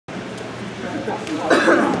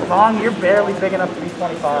Long, you're barely big enough to be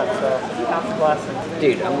 25, so count the blessing.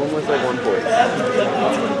 Dude, I'm almost like 140.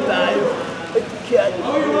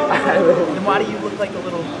 Then why do you look like a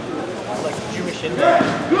little, like, Jewish in there?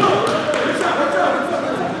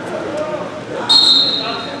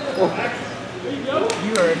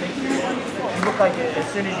 You look like as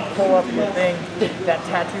soon as you pull up your thing, that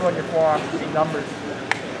tattoo on your forearm should be numbers.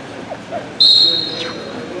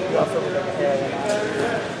 You also look like a hair.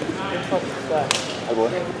 Hi, boy.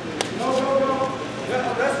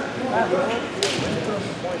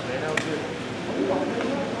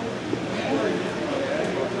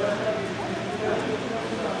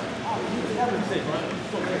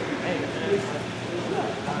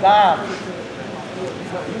 Stop.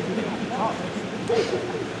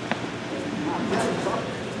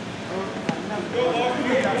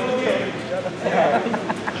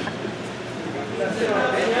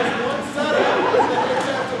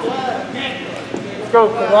 Let's go,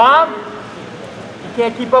 Kowan. You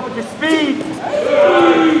can't keep up with your speed.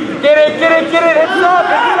 Get it, hits up.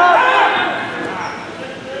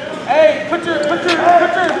 Hey, put your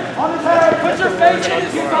face in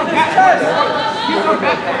his chest. He's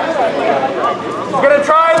gonna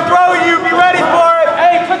try and throw you, be ready for it.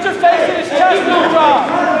 Hey, put your face in his chest,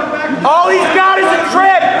 all he's got is a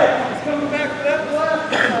trip.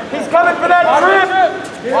 He's coming for that trip.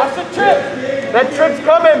 Watch the trip. That trip's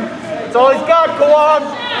coming. That's all he's got, Kowan.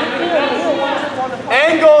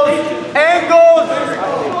 Angles.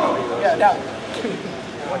 Yeah, that one.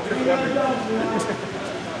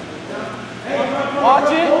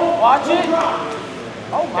 Watch it.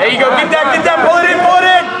 Oh my. There you go, get that, pull it in.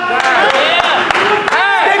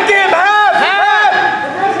 Stick him, half.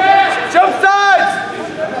 Jump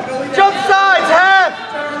sides, half.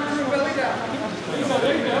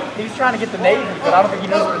 He's trying to get the Navy, but I don't think he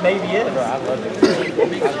knows what the Navy is. Bro, I love it.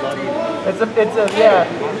 It's a, yeah.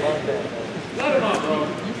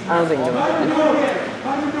 I don't think so.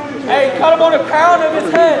 Hey, cut him on the crown of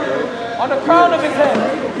his head.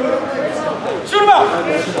 Shoot him out.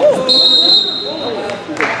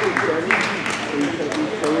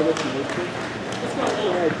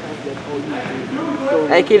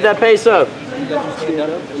 Hey, keep that pace up.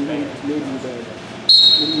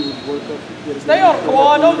 Stay on,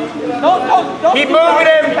 Kowan. Don't. Keep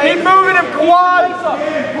moving him, Kowan.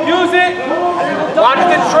 Use it. Watch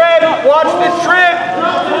the trip.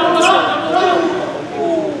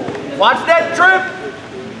 Watch that trip.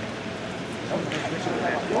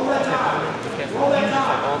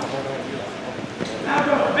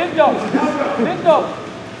 Big dog.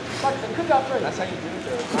 That's how you do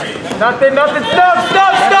it. Nothing. Stop.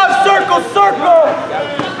 Circle.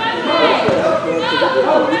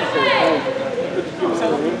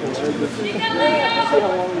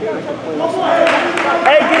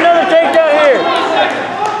 Hey, get another takedown here.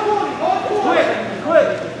 Quick.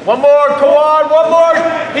 One more, Kowan, one more.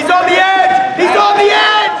 He's on the edge.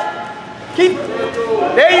 Keep.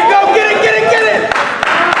 There you go. Get it.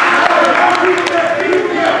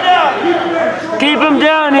 Keep him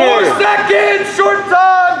down here. 4 seconds. Short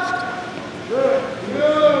time.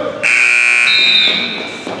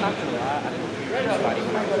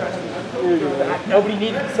 Nobody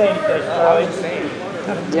needed to say anything. I was just saying.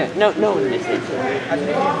 Yeah, no one did say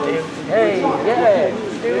anything. Hey, yeah,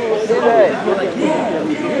 do that.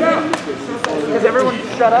 Because everyone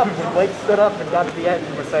shut up when Blake stood up and got to the edge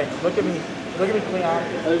and was saying, look at me, Cleon.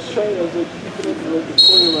 I was like, you could have the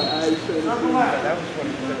corner of my eyes. That was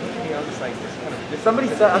funny. I was like, this kind of. Somebody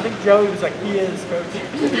said, I think Joey was like, he is coach.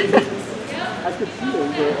 I could see him,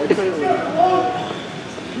 but I couldn't.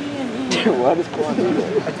 Why does Kowan do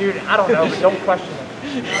that? Dude, I don't know, but don't question him.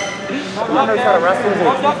 Kowan knows how to wrestle, he's a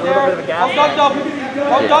little bit of a gas.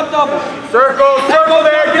 Circle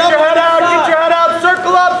there, get your head out.